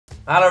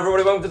Hello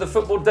everybody, welcome to the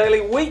Football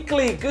Daily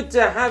Weekly. Good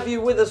to have you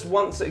with us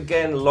once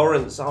again.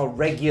 Laurence, our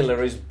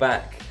regular, is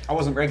back. I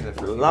wasn't regular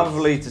for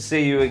Lovely to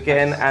see you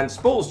again. And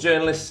sports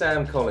journalist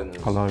Sam Collins.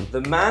 Hello. The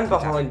man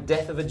behind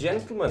Death of a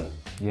Gentleman.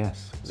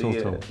 Yes, sort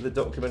of. The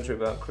documentary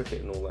about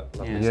cricket and all that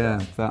lovely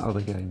stuff. That other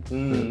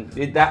game.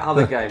 That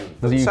other game.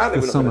 Sadly,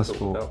 we're not summer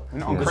sport.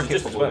 Which is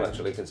just as well,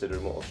 actually,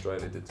 considering what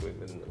Australia did to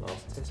England in the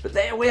last test. But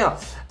there we are.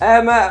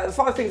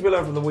 5 things we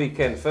learned from the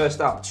weekend. First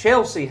up,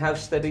 Chelsea have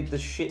steadied the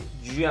ship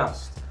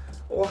just.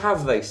 Or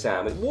have they,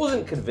 Sam? It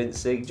wasn't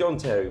convincing. John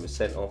Terry was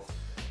sent off.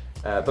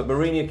 But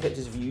Mourinho kept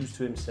his views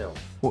to himself.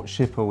 What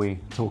ship are we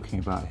talking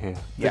about here?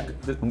 Yeah.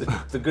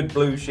 The good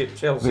blue ship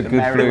Chelsea. The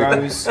Mary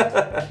Rose.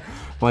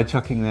 By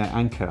chucking their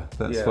anchor.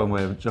 That's one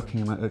way of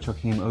chucking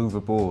him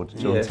overboard.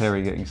 John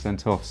Terry getting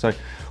sent off. So,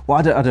 well,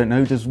 I don't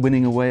know. Does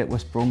winning away at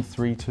West Brom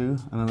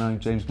 3-2 and allowing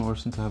James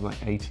Morrison to have like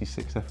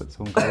 86 efforts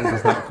on goal,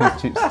 does that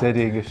constitute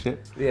steadying a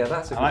ship? Yeah,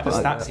 that's a I like the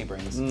stats he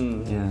brings.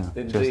 Yeah,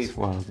 indeed. Just,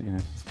 well,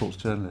 sports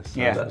journalist.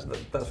 Yeah,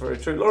 that's very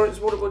true. Laurence,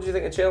 what do you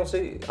think of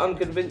Chelsea?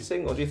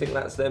 Unconvincing, or do you think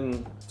that's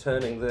them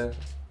turning the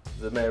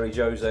Mary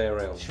Jose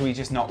around? Should we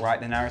just not write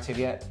the narrative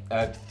yet?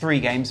 3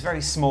 games,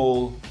 very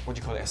small, what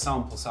do you call it, a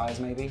sample size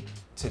maybe,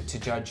 to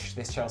judge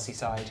this Chelsea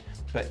side.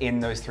 But in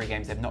those 3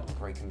 games, they've not looked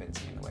very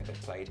convincing in the way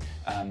they've played.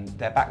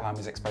 Their backline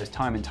was exposed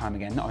time and time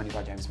again, not only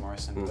by James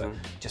Morrison, but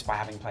just by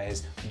having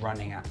players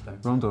running at them.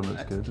 Rondon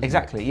looks good.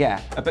 Exactly,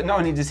 yeah. But not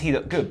only does he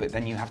look good, but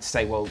then you have to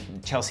say, well,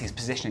 Chelsea's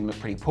positioning looked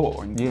pretty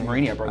poor, and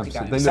Mourinho broke it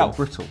down himself.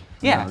 They look brittle.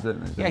 Yeah,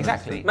 don't they? Yeah,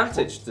 exactly.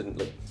 Matic didn't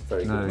look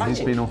very good. No, he's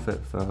been off it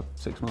for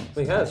 6 months.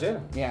 He has, yeah.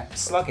 Yeah,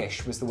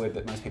 sluggish was the word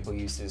that most people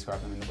used to describe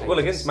him in the papers. Well,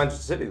 against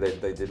Manchester City,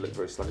 they did look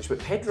very sluggish, but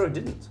Pedro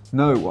didn't.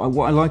 No,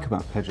 what I like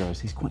about Pedro is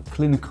he's quite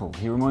clinical.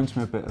 He reminds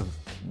me a bit of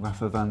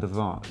Rafa van der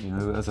Vaart, you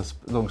know, as a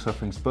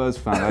long-suffering Spurs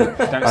fan.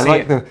 I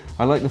like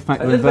the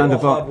fact that when Van der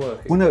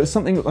Vaart... Well, no, it's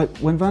something like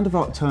when Van der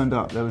Vaart turned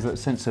up, there was a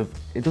sense of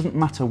it doesn't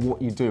matter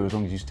what you do as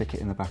long as you stick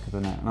it in the back of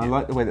the net. And I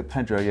like the way that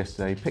Pedro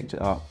yesterday picked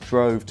it up,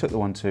 drove, took the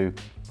 1-2, and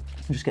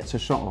just gets a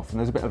shot off. And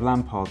there's a bit of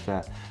Lampard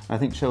there. I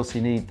think Chelsea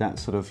need that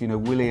sort of, you know,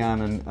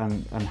 Willian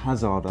and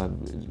Hazard,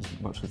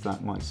 as much as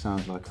that might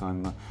sound like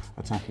I'm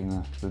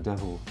attacking the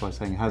devil by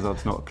saying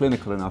Hazard's not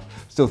clinical enough,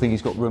 still think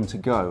he's got room to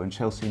go, and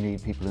Chelsea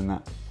need people in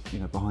that, you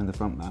know, behind the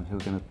front man who are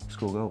going to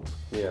score goals.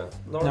 Yeah,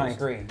 Laurence, no, I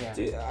agree.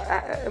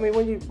 Yeah. I mean,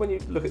 when you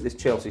look at this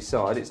Chelsea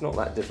side, it's not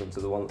that different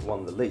to the one that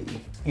won the league.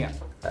 Yeah.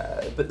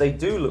 But they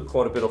do look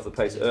quite a bit off the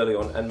pace early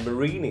on, and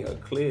Mourinho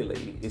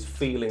clearly is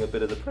feeling a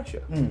bit of the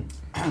pressure.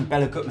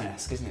 Bela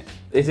Gutmann-esque, isn't it?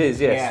 It is,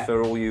 yes, yeah.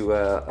 For all you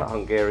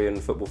Hungarian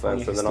football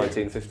fans from the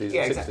 1950s and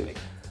 60s. Exactly.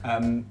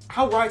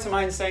 How right am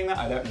I in saying that?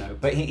 I don't know.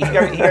 But he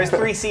goes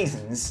 3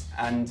 seasons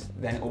and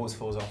then it always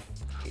falls off.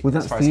 Well,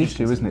 that's the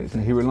issue, isn't it?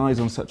 And he relies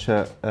on such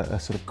a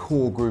sort of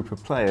core group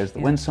of players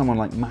that when someone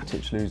like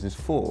Matic loses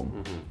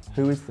form,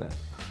 who is there?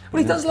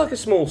 Well, he does like a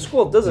small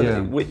squad, doesn't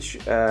he? Which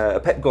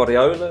Pep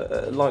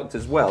Guardiola liked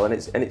as well, and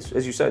it's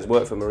as you say, it's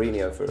worked for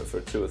Mourinho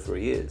for 2 or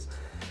 3 years.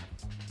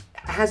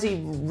 Has he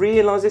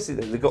realised this?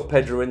 They've got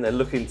Pedro in. They're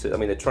looking to. I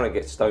mean, they're trying to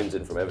get Stones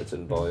in from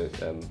Everton by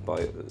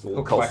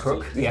all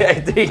costs. Yeah,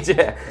 indeed.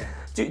 Yeah.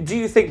 Do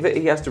you think that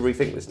he has to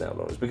rethink this now,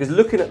 Laurence? Because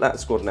looking at that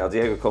squad now,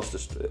 Diego Costa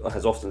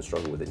has often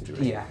struggled with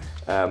injury. Yeah.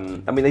 I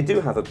mean, they do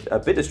have a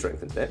bit of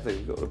strength in depth.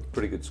 They've got a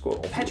pretty good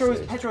squad.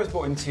 Pedro's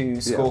brought him to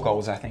score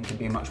goals, I think, and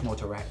be much more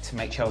direct, to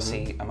make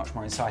Chelsea a much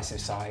more incisive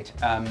side.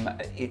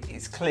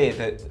 It's clear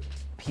that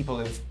people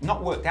have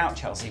not worked out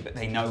Chelsea, but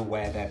they know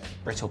where their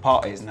brittle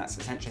part is, and that's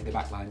essentially the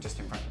back line just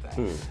in front of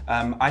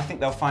them. I think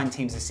they'll find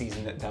teams this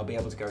season that they'll be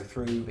able to go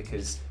through,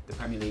 because the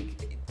Premier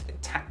League,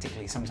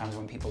 tactically, sometimes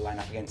when people line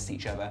up against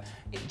each other,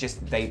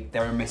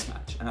 they're a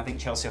mismatch. And I think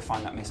Chelsea will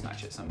find that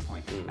mismatch at some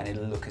point, and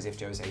it'll look as if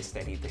Jose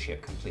steadied the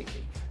ship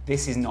completely.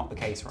 This is not the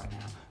case right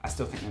now. I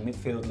still think the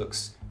midfield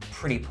looks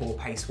pretty poor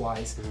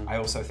pace-wise. I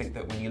also think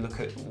that when you look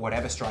at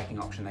whatever striking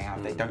option they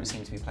have, they don't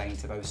seem to be playing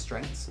to those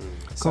strengths.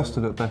 Costa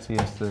looked better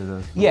yesterday,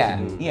 though.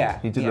 Yeah.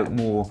 He did look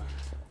more.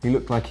 He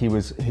looked like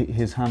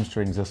his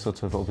hamstrings are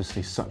sort of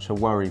obviously such a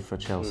worry for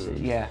Chelsea.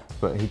 Yeah.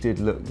 But he did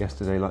look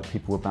yesterday like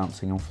people were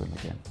bouncing off him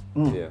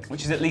again. Yeah.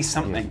 Which is at least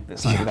something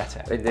that's slightly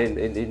better.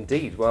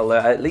 Indeed. Well,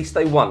 at least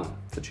they won,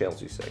 for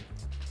Chelsea's sake.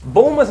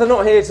 Bournemouth are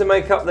not here to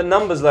make up the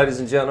numbers, ladies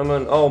and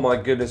gentlemen. Oh my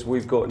goodness,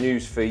 we've got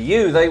news for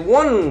you. They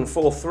won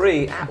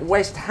 4-3 at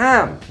West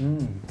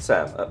Ham.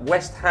 Sam, at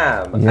West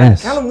Ham.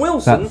 Yes, and Callum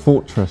Wilson. That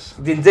fortress.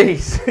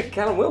 Indeed.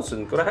 Callum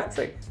Wilson got a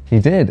hat-trick. He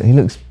did. He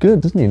looks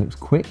good, doesn't he? He looks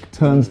quick,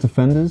 turns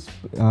defenders,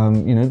 you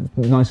know,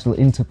 nice little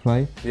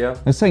interplay. Yeah.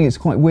 I was saying it's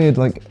quite weird,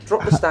 like...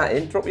 Drop your stat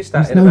in.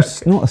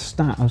 Not a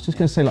stat. I was just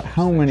going to say, like,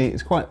 how many...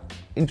 It's quite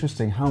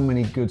interesting how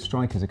many good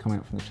strikers are coming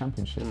up from the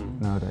Championship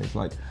nowadays.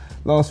 Like,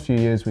 last few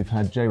years we've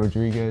had Jay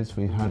Rodriguez,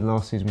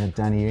 last season we had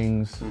Danny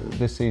Ings,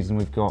 this season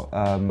we've got...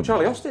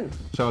 Charlie Austin.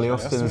 Charlie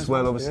Austin as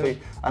well, obviously.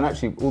 Yeah. And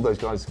actually, all those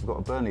guys have got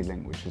a Burnley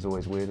link, which is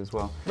always weird as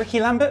well. Ricky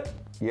Lambert?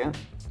 Yeah.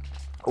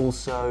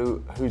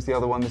 Also, who's the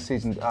other one this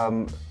season?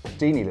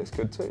 Deeney looks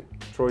good too.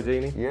 Troy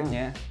Deeney?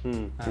 Yeah.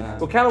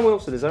 Well, Callum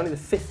Wilson is only the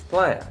 5th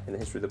player in the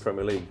history of the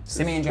Premier League.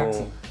 Simeon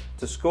Jackson.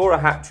 to score a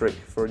hat-trick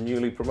for a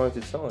newly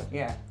promoted side.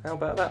 Yeah. How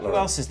about that, Who Laurence?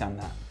 else has done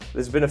that?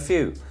 There's been a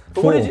few.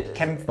 But Four. what did you...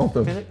 Kevin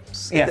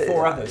Phillips? Yeah,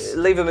 4 others.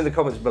 Leave them in the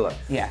comments below.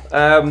 Yeah.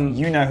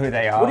 You know who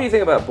they are. What do you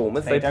think about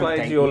Bournemouth? They don't played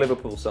date your you.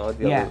 Liverpool side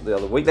the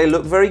other week. They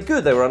looked very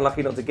good. They were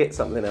unlucky not to get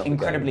something out.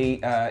 Incredibly,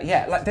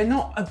 like they're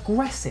not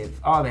aggressive,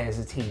 are they, as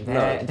a team?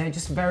 They're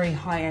just very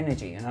high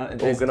energy.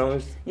 And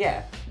organised?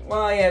 Yeah.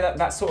 Well, yeah,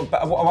 that's sort of,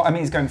 but what I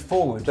mean is going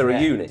forward. They're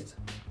a unit.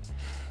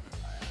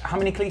 How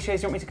many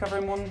cliches do you want me to cover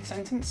in one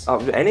sentence? Oh,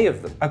 any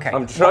of them. Okay.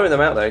 I'm throwing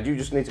them out there. You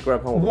just need to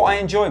grab hold of them. What I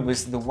enjoyed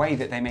was the way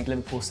that they made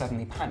Liverpool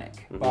suddenly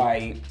panic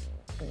by,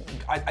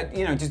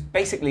 just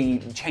basically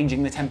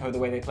changing the tempo of the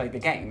way they played the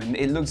game. And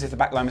it looks as if the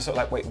back line was sort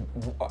of like, wait,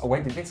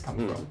 where did this come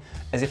from?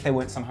 As if they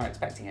weren't somehow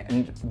expecting it.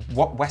 And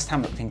what West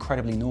Ham looked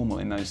incredibly normal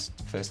in those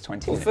first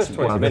 20 minutes. First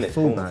 20 minutes.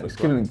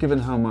 Fullbacks, given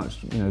how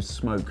much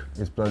smoke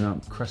is blown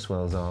up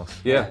Cresswell's arse,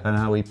 and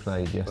how he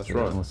played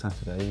yesterday or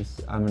Saturday.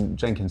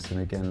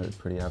 Jenkinson again looked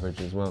pretty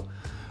average as well.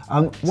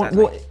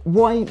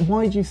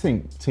 Why do you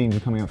think teams are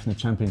coming up from the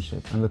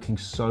Championship and looking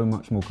so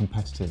much more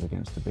competitive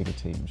against the bigger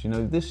teams?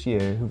 This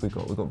year, who have we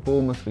got? We've got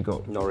Bournemouth, we've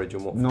got Norwich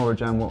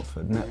and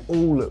Watford, and they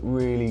all look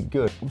really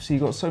good. Obviously,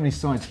 you've got so many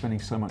sides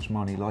spending so much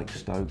money, like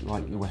Stoke,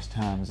 like the West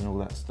Hams and all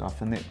that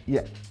stuff, and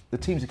the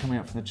teams are coming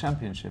up from the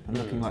Championship and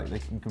looking like they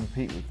can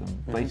compete with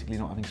them, basically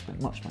not having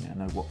spent much money. I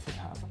know Watford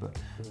have, but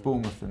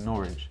Bournemouth and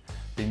Norwich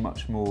being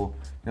much more...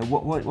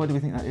 why do we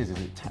think that is? Is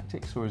it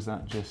tactics, or is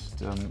that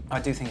just... I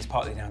do think it's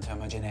partly down to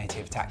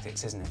homogeneity of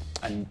tactics, isn't it?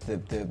 And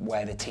the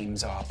where the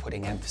teams are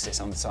putting emphasis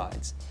on the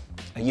sides.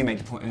 You made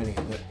the point earlier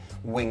that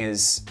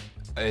wingers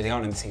early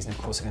on in the season, of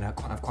course, are going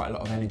to have quite a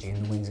lot of energy,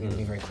 and the wings are going to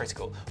be very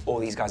critical. All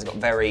these guys have got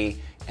very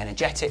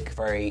energetic,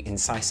 very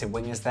incisive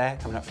wingers there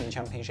coming up from the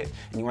Championship,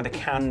 and you wonder,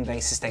 can they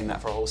sustain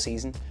that for a whole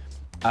season?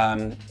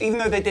 Even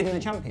though they did in the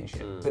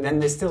Championship, but then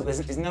there's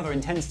another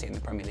intensity in the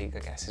Premier League, I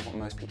guess, is what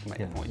most people make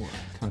the point. Well,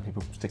 can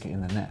people stick it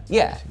in the net?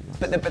 Yeah,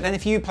 but then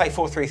if you play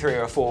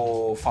 4-3-3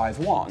 or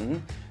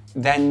 4-5-1,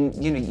 then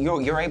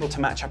you're able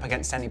to match up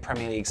against any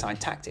Premier League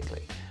side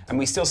tactically. And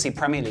we still see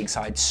Premier League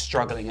sides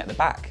struggling at the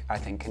back, I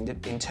think, and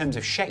in terms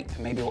of shape.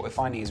 Maybe what we're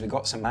finding is we've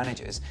got some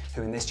managers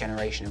who in this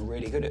generation are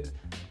really good at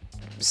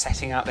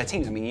setting out their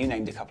teams. I mean, you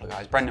named a couple of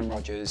guys, Brendan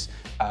Rodgers,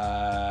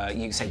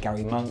 you said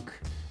Gary Monk,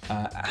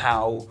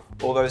 Howe,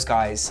 all those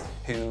guys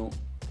who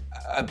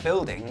are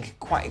building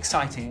quite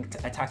exciting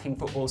attacking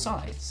football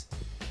sides.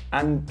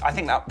 And I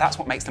think that's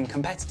what makes them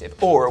competitive.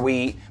 Or are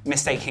we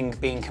mistaking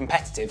being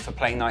competitive for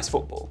playing nice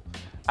football?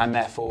 And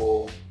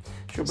therefore...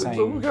 Sure, but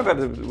we'll go back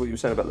to what you were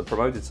saying about the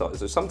promoted sides.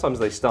 So sometimes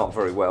they start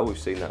very well. We've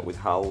seen that with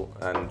Hull,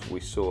 and we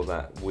saw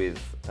that with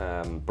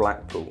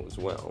Blackpool as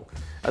well.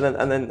 And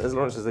then, as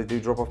Laurence says, they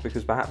do drop off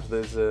because perhaps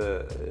there's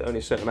only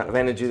a certain amount of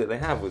energy that they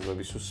have with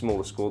maybe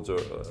smaller squads or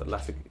a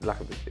lack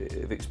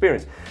of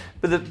experience.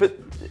 But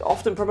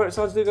often promoted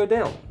sides do go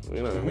down. I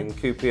mean,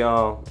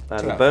 QPR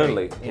and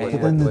Burnley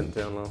went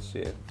down last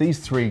year. These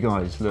three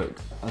guys look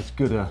as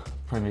good a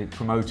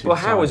promoted. Well,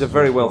 Howe is a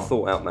very well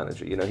thought out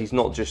manager. He's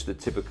not just the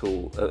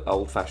typical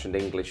old-fashioned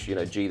English,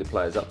 G the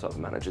players up type of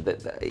manager.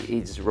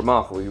 He's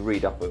remarkable. You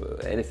read up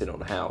anything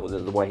on Howe,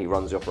 the way he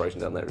runs the operation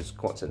down there is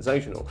quite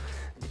sensational.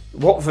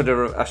 Watford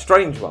are a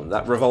strange one,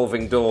 that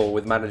revolving door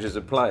with managers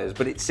and players,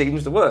 but it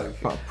seems to work.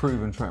 But a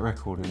proven track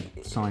record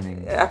in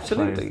signing.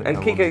 Absolutely, and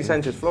Quique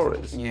Sanchez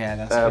Flores. Yeah,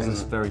 that's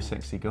a very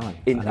sexy guy.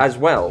 As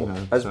well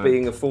as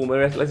being a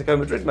former Atletico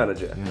Madrid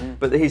manager. Yeah.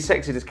 But his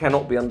sexiness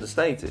cannot be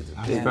understated.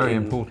 It's very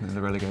important in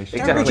the relegation.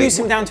 Don't reduce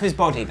him down to his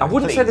body, though, I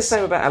wouldn't please. say the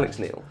same about Alex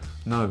Neil.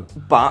 No.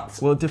 But...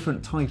 Well, a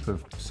different type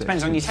of sex.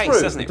 Depends on your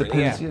taste, doesn't it?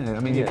 Depends, really? I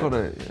mean, you've got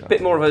a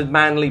bit more of a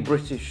manly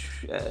British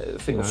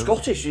thing, or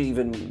Scottish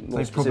even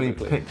more specifically. They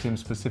probably picked him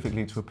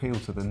specifically to appeal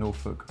to the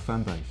Norfolk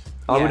fan base.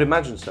 I would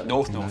imagine so.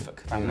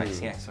 Norfolk fan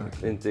base, yes.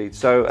 Indeed.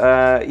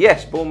 So,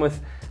 yes, Bournemouth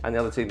and the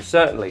other teams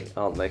certainly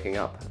aren't making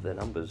up their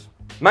numbers.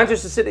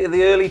 Manchester City are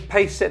the early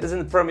pace setters in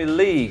the Premier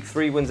League.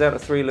 3 wins out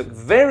of 3 look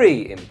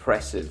very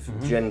impressive,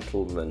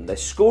 gentlemen. They're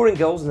scoring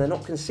goals and they're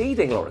not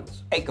conceding,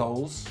 Laurence. 8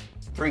 goals,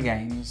 3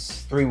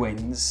 games, 3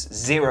 wins,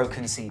 0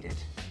 conceded.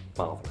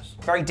 Marvellous.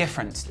 Very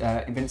different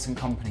in Vincent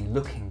Kompany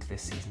looking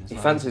this season as well.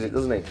 He fancies it,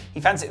 doesn't he? He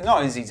fancies it.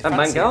 No, he's and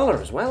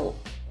Mangala as well.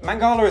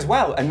 Mangala as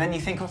well. And then you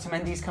think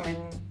Otamendi's come in,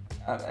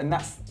 and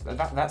that's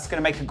going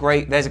to make a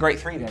great... There's a great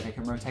 3 there they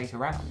can rotate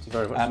around.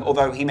 Very much so.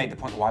 Although he made the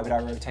point, why would I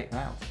rotate them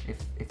out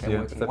if they're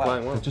working well?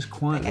 Playing well? Just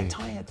quietly. They get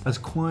tired. As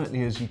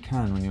quietly as you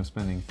can when you're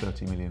spending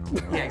 30 million on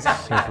them. Yeah,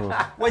 exactly.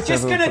 We're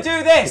just going to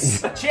do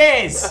this.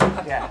 Cheers.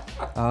 Yeah.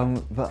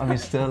 But I mean,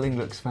 Sterling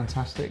looks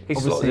fantastic. He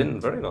slotted in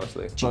very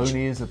nicely.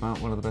 Boney is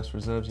about one of the best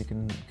reserves you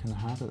can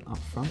have up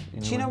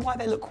front. Do you know why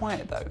they look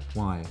quiet though?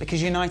 Why?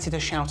 Because United are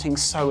shouting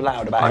so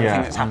loud about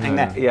everything that's happening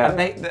there. Yeah.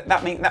 And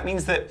that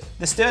means that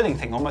the Sterling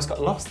thing almost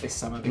got lost this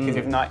summer because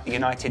of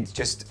United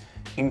just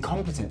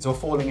incompetence or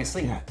falling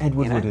asleep. Yeah, Ed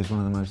Woodward is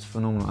one of the most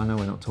phenomenal. I know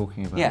we're not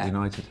talking about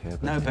United here,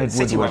 but, no, but Ed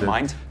City won't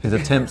mind. His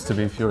attempts to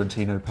be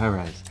Fiorentino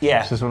Perez.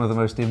 Yeah, it's just one of the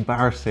most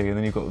embarrassing. And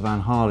then you've got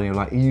Van Gaal, and you're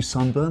like, are you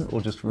sunburnt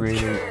or just really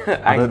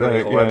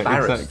angry or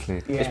embarrassed?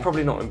 Exactly. Yeah. It's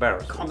probably not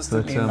embarrassed.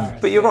 Constantly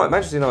embarrassed. But you're right.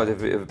 Manchester United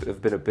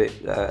have been a bit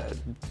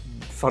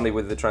funny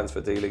with the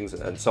transfer dealings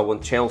and so on.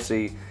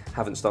 Chelsea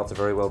haven't started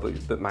very well,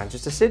 but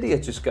Manchester City are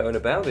just going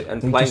about it and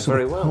playing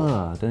very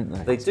well. Don't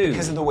they? They do.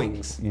 Because of the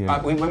wings.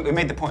 Yeah. We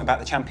made the point about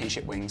the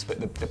Championship wings, but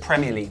the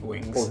Premier League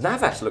wings. Well,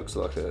 Navas looks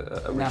like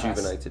a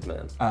rejuvenated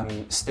man.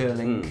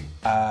 Sterling.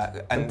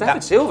 And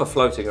David Silva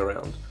floating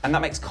around. And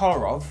that makes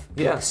Kolarov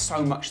look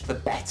so much the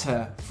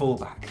better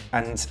fullback.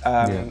 And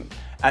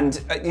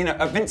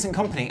Vincent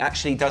Kompany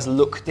actually does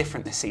look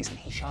different this season.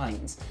 He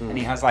shines, and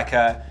he has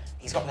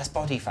he's got less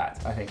body fat,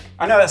 I think.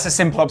 I know that's a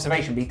simple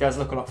observation, but he does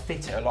look a lot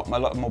fitter, a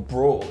lot more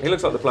broad. He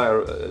looks like the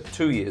player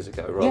 2 years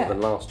ago rather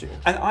than last year.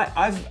 And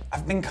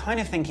I've been kind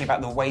of thinking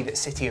about the way that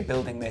City are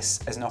building this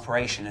as an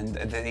operation and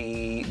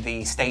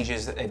the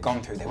stages that they've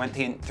gone through. They went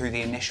through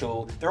the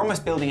initial. They're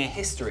almost building a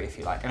history, if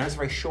you like. I know it's a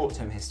very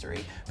short-term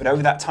history, but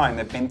over that time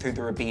they've been through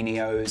the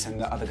Robinhos and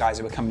the other guys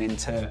who were coming in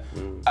to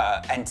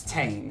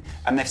entertain,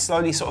 and they've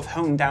slowly sort of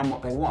honed down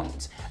what they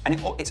want.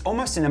 And it's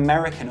almost an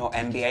American or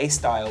NBA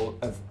style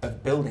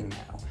of building now.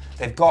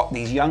 They've got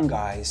these young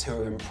guys who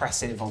are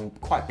impressive on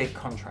quite big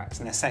contracts,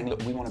 and they're saying,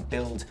 look, we want to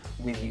build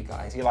with you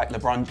guys. You're like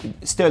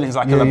Sterling's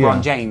like a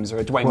LeBron James or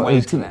a Dwayne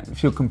Wade to them.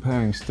 If you're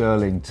comparing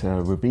Sterling to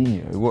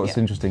Robinho, what's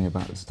interesting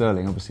about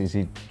Sterling, obviously, is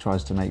he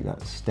tries to make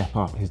that step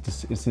up.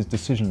 It's his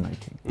decision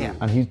making. Yeah.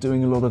 And he's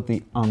doing a lot of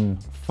the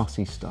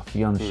unfussy stuff,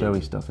 the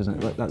unshowy stuff, isn't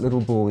it? Like that little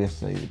ball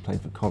yesterday he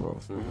played for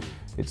Kolarov.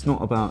 It's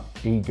not about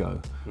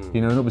ego,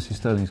 and obviously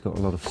Sterling's got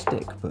a lot of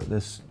stick, but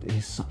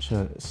he's such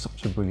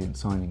a brilliant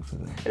signing for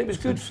them. And it was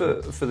good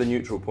for the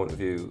neutral point of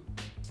view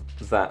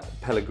that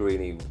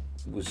Pellegrini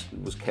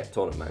was kept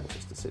on at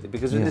Manchester City,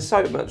 because there's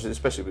so much,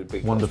 especially with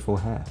big wonderful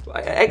hair,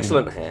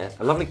 excellent hair,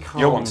 a lovely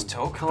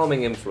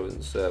calming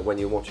influence when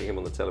you're watching him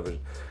on the television.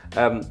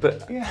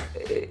 But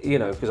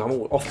because I'm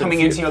often coming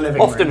into your living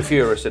room, often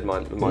furious in my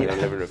living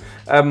room.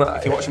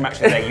 If you watch a match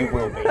today, you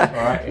will be. All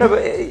right. No,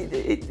 but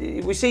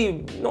we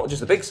see not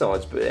just the big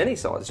sides, but any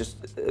sides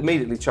just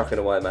immediately chucking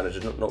away a manager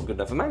not good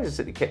enough. And Manchester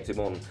City kept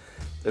him on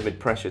amid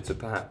pressure to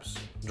perhaps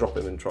drop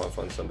him and try and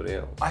find somebody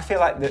else. I feel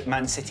like that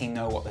Man City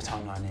know what the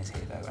timeline is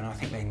here, though, and I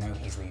think they know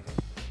he's leaving.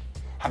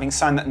 Having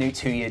signed that new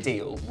 2-year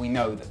deal, we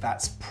know that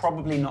that's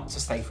probably not to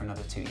stay for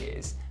another 2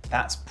 years.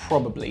 That's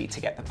probably to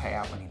get the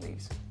payout when he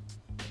leaves.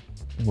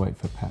 Wait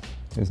for Pep,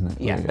 isn't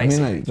it? Yeah, really?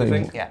 basically. Do you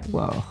think? Yeah.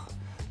 Well,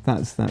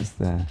 that's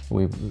there.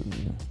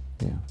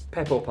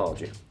 Pep or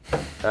Pardew?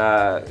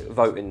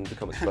 Vote in the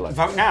comments below.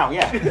 Vote now,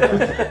 yeah.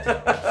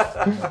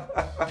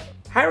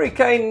 Harry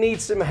Kane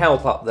needs some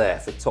help up there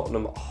for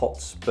Tottenham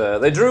Hotspur.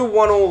 They drew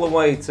 1-1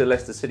 away to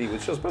Leicester City,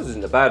 which I suppose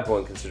isn't a bad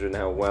point considering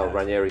how well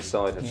Ranieri's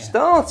side have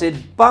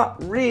started, but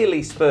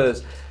really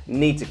Spurs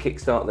need to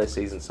kickstart their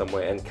season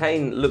somewhere, and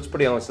Kane looks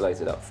pretty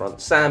isolated up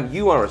front. Sam,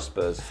 you are a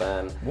Spurs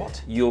fan.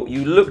 What? You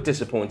look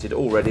disappointed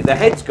already. The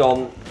head's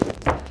gone.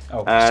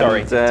 Oh,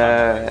 sorry.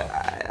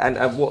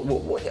 And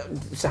what,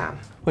 Sam?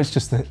 Well,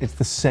 it's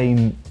the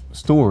same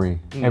story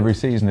every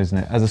season, isn't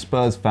it? As a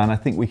Spurs fan, I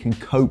think we can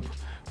cope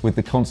with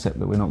the concept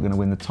that we're not going to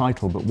win the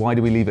title, but why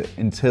do we leave it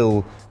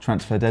until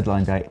transfer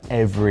deadline day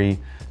every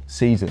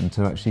season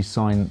to actually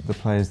sign the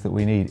players that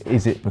we need?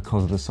 Is it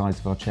because of the size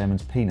of our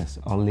chairman's penis?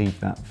 I'll leave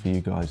that for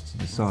you guys to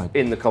decide.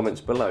 In the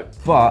comments below.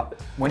 But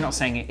we're not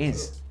saying it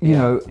is.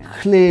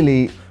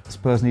 Clearly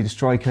Spurs need a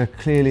striker.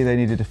 Clearly they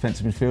need a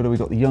defensive midfielder. We've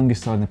got the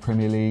youngest side in the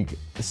Premier League.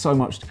 There's so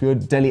much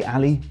good. Dele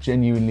Alli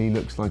genuinely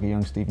looks like a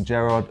young Steven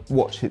Gerrard.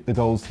 Watch the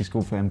goals he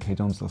scored for MK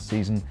Dons last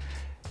season.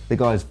 The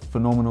guy is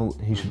phenomenal.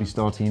 He should be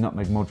starting. He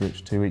nutmegged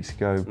Modric 2 weeks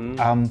ago. There's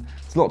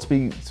a lot to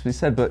be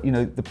said, but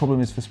the problem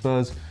is for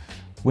Spurs,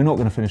 we're not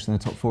going to finish in the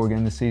top 4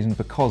 again this season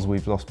because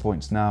we've lost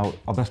points now.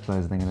 Our best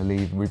players are then going to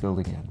leave and rebuild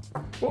again.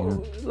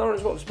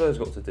 Laurence, what have Spurs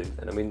got to do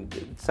then? I mean,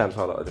 Sam's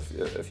highlighted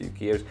a few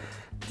key areas.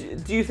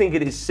 Do you think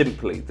it is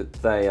simply that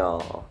they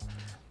are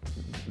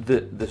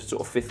the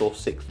sort of 5th or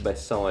 6th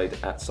best side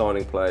at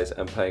signing players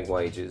and paying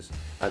wages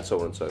and so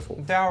on and so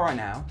forth? They are right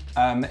now.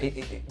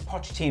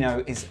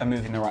 Pochettino is a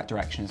move in the right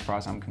direction as far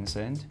as I'm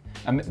concerned.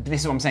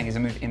 This is what I'm saying, is a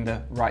move in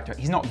the right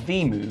direction. He's not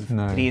the move,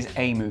 but he is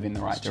a move in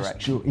the right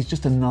direction. He's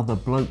just another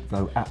bloke,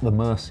 though, at the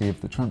mercy of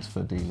the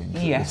transfer dealings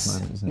at this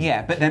moment, isn't he?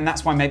 Yeah, but then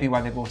that's why they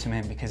brought him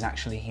in, because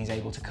actually he's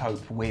able to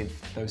cope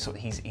with those sort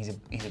of, he's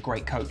a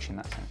great coach in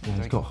that sense. Yeah,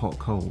 he's got hot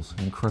coals,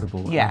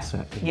 incredible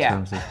asset in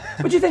terms of...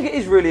 But do you think it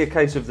is really a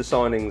case of the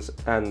signings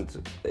and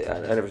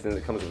everything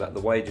that comes with that,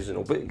 the wages and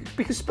all? But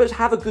because Spurs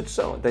have a good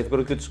side, they've got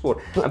a good squad.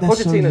 But and they're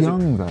so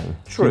young, though.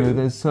 True.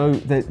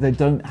 They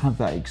don't have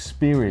that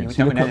experience.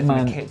 You look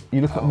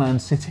at Man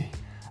City,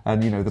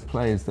 And you know, the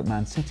players that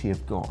Man City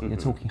have got, you're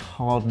talking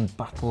hardened,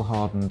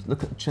 battle-hardened.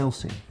 Look at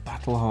Chelsea,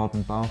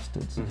 battle-hardened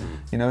bastards.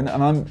 You know, and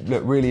I'm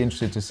really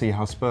interested to see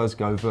how Spurs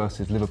go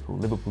versus Liverpool.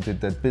 Liverpool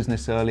did their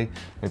business early.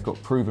 They've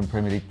got proven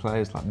Premier League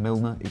players like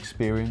Milner,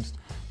 experienced.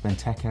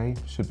 Benteke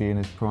should be in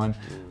his prime.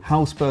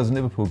 How Spurs and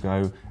Liverpool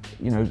go,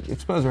 you know,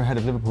 if Spurs are ahead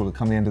of Liverpool at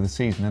come the end of the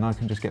season, then I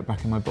can just get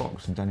back in my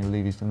box and Daniel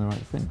Levy's done the right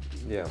thing.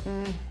 Yeah.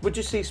 Would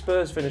you see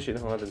Spurs finishing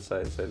higher than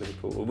say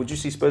Liverpool? Or would you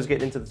see Spurs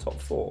getting into the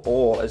top 4?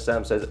 Or, as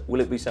Sam says,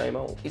 will it be same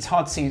old? It's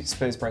hard to see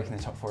Spurs breaking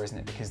the top 4, isn't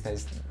it? Because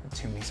there's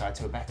too many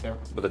sides who are better.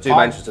 But the two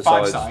Manchester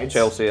sides,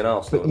 Chelsea and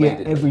Arsenal. But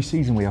yeah, every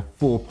season we have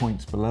 4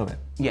 points below it.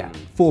 Yeah.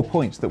 4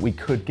 points that we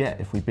could get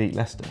if we beat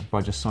Leicester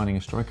by just signing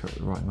a striker at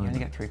the right moment. You only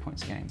get 3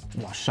 points a game.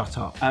 Oh, shut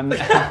up.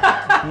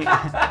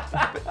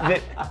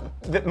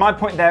 My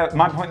point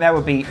there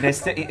would be it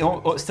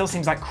still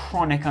seems like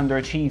chronic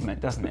underachievement,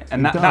 doesn't it?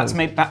 And that's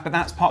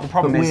part of the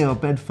problem. But we are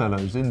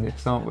bedfellows in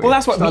this, aren't we? Well,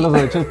 that's what.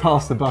 Just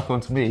pass the buck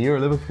on to me. You're a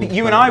Liverpool.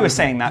 You and I were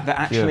saying that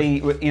actually,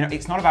 you know,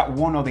 it's not about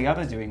one or the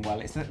other doing well.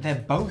 It's that they're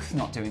both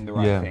not doing the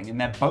right thing, and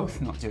they're both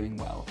not doing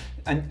well.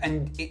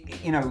 And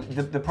you know,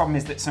 the problem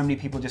is that so many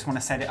people just want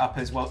to set it up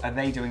as, well, are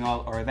they doing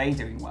well or are they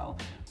doing well?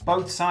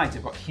 Both sides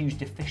have got huge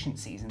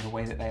deficiencies in the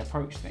way that they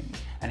approach things,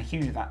 and a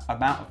huge amount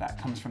of that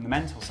comes from the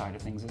mental side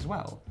of things as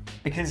well.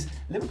 Because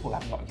Liverpool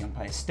have a lot of young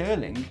players.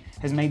 Sterling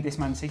has made this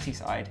Man City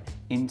side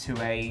into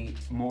a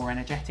more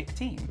energetic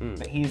team,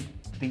 but he is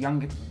the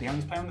youngest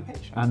player on the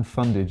pitch. And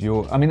funded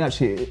I mean,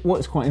 actually,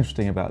 what's quite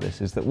interesting about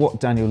this is that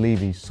what Daniel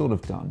Levy's sort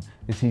of done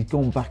is he's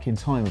gone back in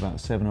time about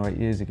 7 or 8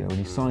 years ago, and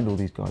he signed all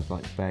these guys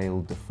like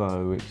Bale,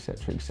 Defoe,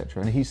 etc.,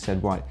 etc. And he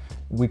said, right,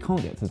 we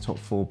can't get to the top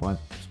 4 by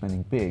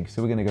spending big,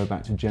 so we're going to go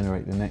back to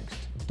generate the next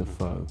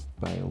Defoe,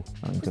 Bale.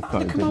 Defoe.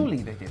 Under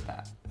Kamoli they did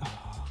that.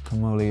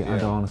 Kamoli and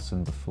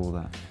Arneson before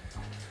that.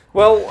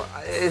 Well,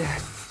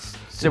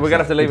 so we're going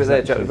to have to leave it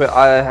there, Jack.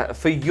 But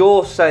for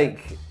your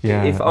sake,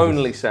 if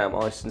only, Sam,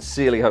 I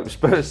sincerely hope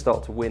Spurs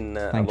start to win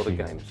a lot of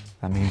games.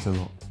 That means a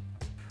lot.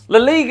 La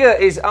Liga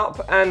is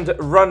up and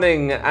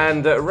running,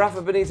 and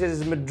Rafa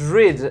Benitez's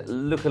Madrid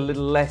look a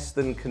little less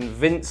than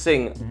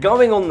convincing.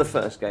 Going on the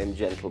first game,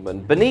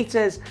 gentlemen,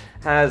 Benitez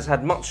has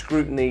had much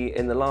scrutiny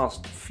in the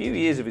last few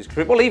years of his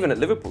career, well, even at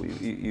Liverpool,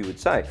 you would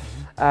say.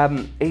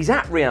 He's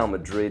at Real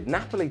Madrid.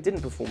 Napoli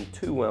didn't perform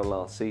too well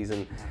last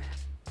season.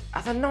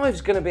 Are the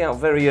knives going to be out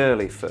very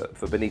early for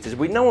Benitez?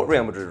 We know what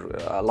Real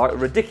Madrid are like, a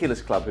ridiculous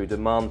club who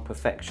demand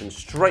perfection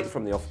straight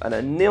from the off, and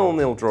a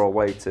 0-0 draw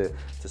away to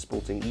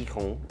Sporting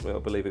Gijón, I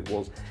believe it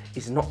was,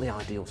 is not the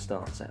ideal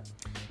start set.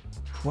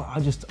 Well, I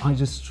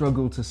just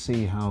struggle to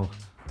see how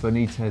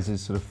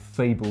Benitez's sort of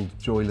fabled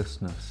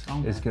joylessness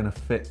is going to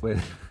fit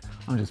with.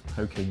 I'm just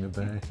poking the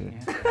bear here.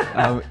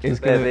 Is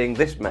bear being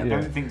this man.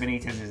 I don't think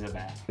Benitez is a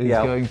bear. Is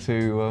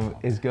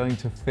going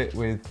to fit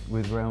with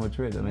Real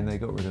Madrid. I mean, they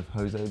got rid of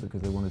Jose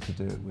because they wanted to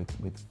do it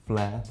with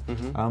flair.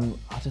 I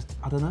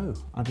don't know.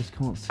 I just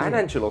can't see. And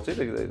Ancelotti,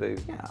 they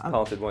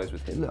parted ways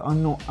with him. Look,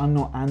 I'm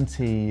not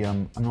anti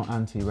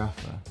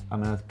Rafa. I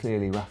mean,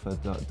 clearly Rafa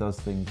does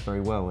things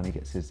very well when he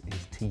gets his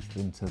teeth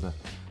into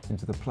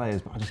the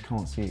players, but I just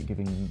can't see it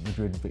giving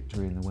Madrid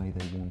victory in the way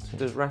they want it.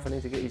 Does Rafa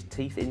need to get his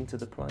teeth into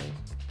the players?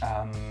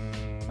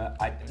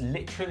 I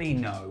literally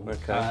no.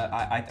 Okay.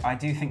 I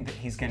do think that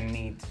he's going to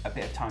need a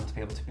bit of time to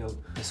be able to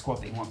build the squad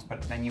that he wants,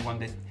 but then you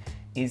wonder,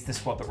 is the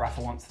squad that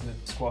Rafa wants the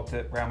squad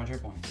that Real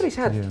Madrid wants? But he's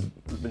had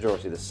the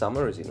majority of the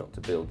summer, is he not,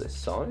 to build this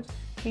side?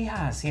 He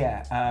has,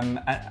 yeah.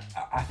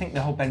 I think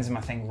the whole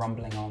Benzema thing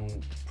rumbling on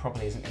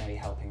probably isn't going to be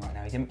helping right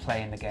now. He didn't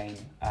play in the game,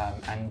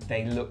 and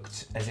they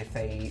looked as if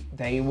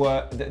they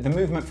were... The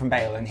movement from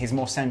Bale and his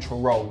more central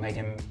role made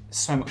him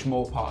so much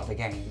more part of the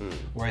game,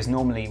 whereas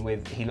normally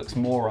he looks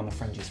more on the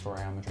fringes for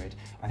Real Madrid.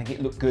 I think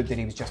it looked good that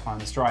he was just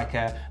behind the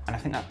striker, and I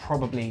think that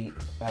probably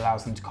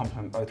allows them to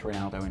complement both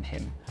Ronaldo and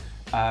him.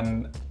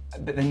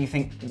 But then you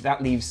think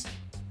that leaves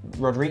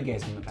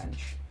Rodriguez on the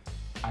bench.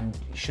 And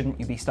shouldn't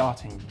you be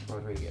starting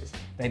Rodriguez?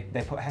 They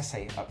put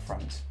Jesse up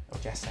front, or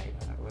Jesse,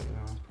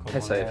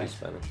 Jesse if he's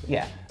Spanish.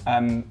 Yeah,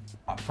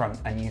 up front,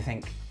 and you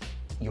think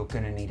you're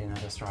going to need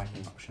another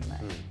striking option there.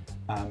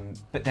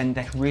 But then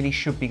there really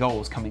should be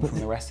goals coming from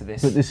the rest of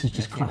this. But this is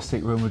just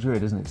classic Real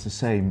Madrid, isn't it? It's the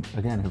same,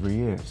 again, every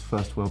year. It's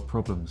first world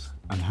problems.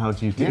 And how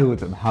do you deal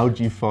with them? How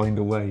do you find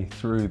a way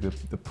through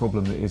the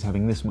problem that is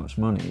having this much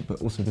money,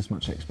 but also this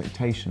much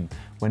expectation,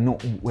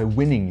 where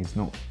winning is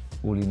not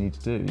all you need to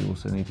do. You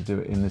also need to do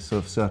it in this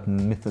sort of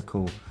certain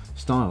mythical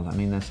style. I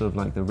mean, they're sort of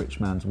like the rich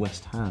man's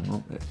West Ham,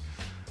 aren't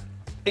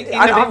they?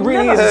 I've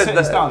really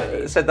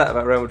said that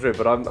about Real Madrid,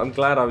 but I'm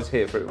glad I was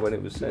here for it when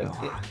it was said.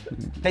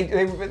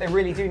 They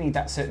really do need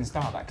that certain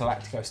style, that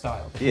Galactico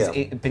style. Because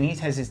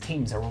Benitez's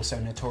teams are also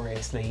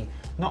notoriously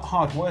not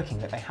hard-working,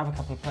 but they have a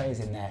couple of players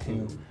in there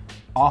who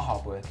are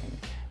hard-working.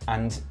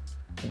 And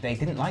they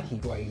didn't like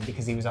Higuain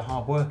because he was a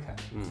hard worker.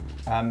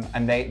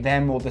 And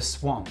they're more the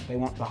swan. They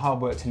want the hard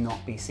work to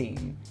not be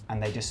seen,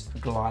 and they just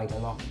glide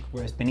along.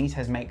 Whereas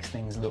Benitez makes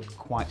things look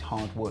quite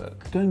hard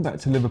work. Going back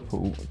to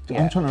Liverpool,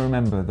 I'm trying to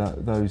remember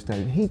those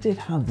days. He did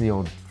have the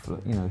odd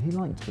you know, he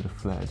liked a bit of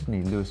flair, didn't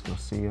he? Luis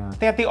Garcia.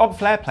 They had the odd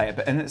flair player,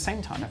 but at the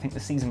same time, I think the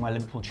season where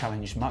Liverpool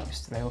challenged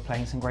most, they were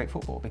playing some great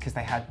football because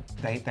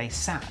they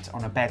sat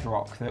on a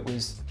bedrock that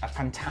was a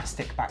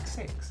fantastic back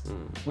six,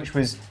 which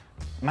was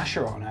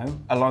Mascherano,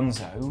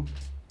 Alonso,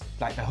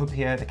 like the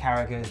Huppier, the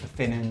Carragers, the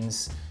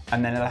Finnans,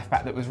 and then a left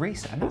back that was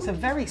Reese, and that's a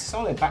very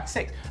solid back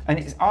six. And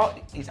it's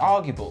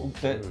arguable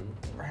that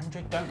Real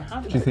Madrid don't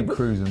have it. Do you think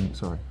Cruz and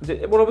sorry?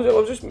 Well, I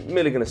was just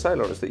merely going to say,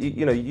 Laurence, that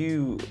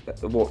you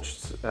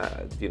watched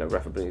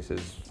Rafa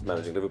Benitez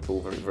managing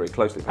Liverpool very, very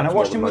closely. And I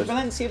watched him with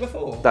Valencia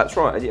before. That's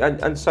right,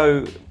 and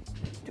so.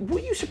 Were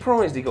you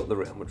surprised he got the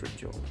Real Madrid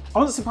job? I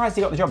wasn't surprised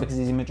he got the job because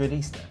he's a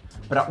Madridista,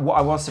 but what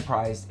I was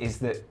surprised is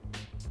that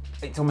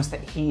it's almost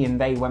that he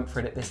and they went for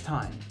it at this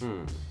time.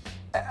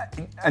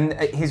 And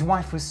his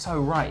wife was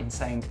so right in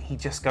saying he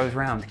just goes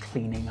around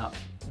cleaning up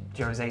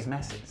Jose's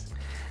messes.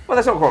 Well,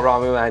 that's not quite right. I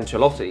mean,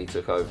 Ancelotti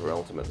took over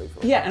ultimately.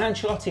 Yeah, and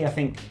Ancelotti, I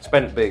think...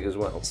 Spent big as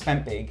well.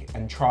 Spent big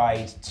and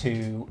tried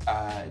to...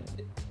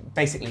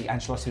 basically,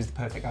 Ancelotti was the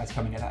perfect guy to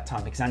come in at that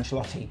time because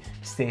Ancelotti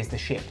steers the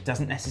ship,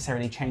 doesn't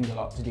necessarily change a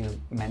lot to do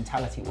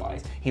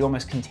mentality-wise. He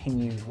almost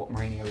continues what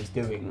Mourinho is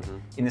doing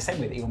in the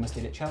same way that he almost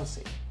did at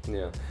Chelsea.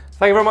 Yeah.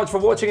 Thank you very much for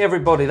watching,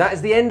 everybody. That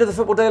is the end of the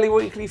Football Daily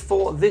Weekly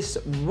for this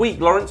week.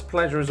 Laurence,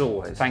 pleasure as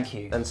always. Thank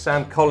you. And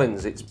Sam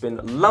Collins, it's been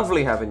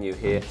lovely having you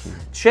here.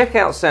 Check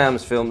out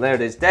Sam's film. There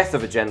it is, Death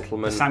of a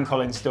Gentleman. The Sam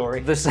Collins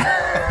story. It's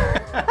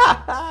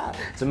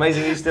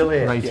amazing he's still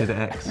here. Rated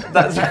X.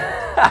 That's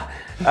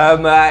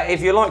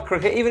if you like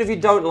cricket, even if you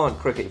don't like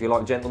cricket, if you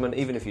like gentlemen,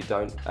 even if you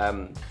don't,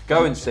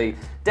 go and see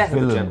Death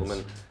of a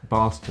Gentleman.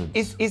 Bastards.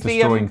 Is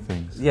destroying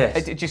things.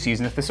 Yes. Just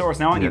using the thesaurus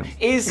now, aren't you?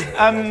 Is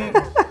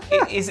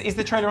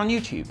the trailer on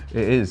YouTube?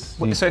 It is.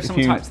 So if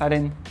someone types that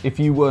in, if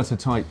you were to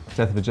type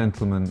 "Death of a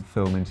Gentleman"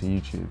 film into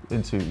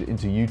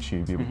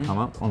YouTube, it would come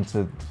up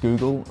onto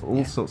Google.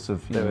 All sorts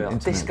of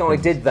internet This guy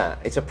things. did that.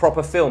 It's a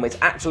proper film. It's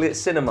actually at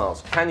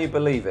cinemas. Can you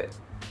believe it?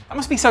 that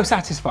must be so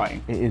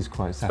satisfying. It is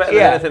quite Better satisfying.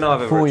 than anything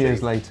I've ever 4 achieved.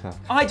 years later.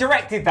 I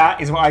directed that,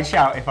 is what I'd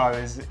shout if I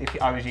was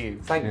you.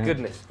 Thank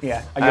goodness.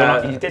 Yeah,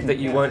 you didn't. That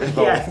you weren't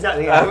involved. Yeah,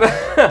 exactly.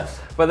 Yeah.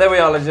 But there we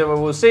are, ladies and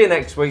gentlemen. We'll see you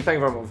next week. Thank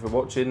you very much for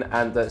watching,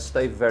 and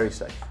stay very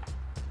safe.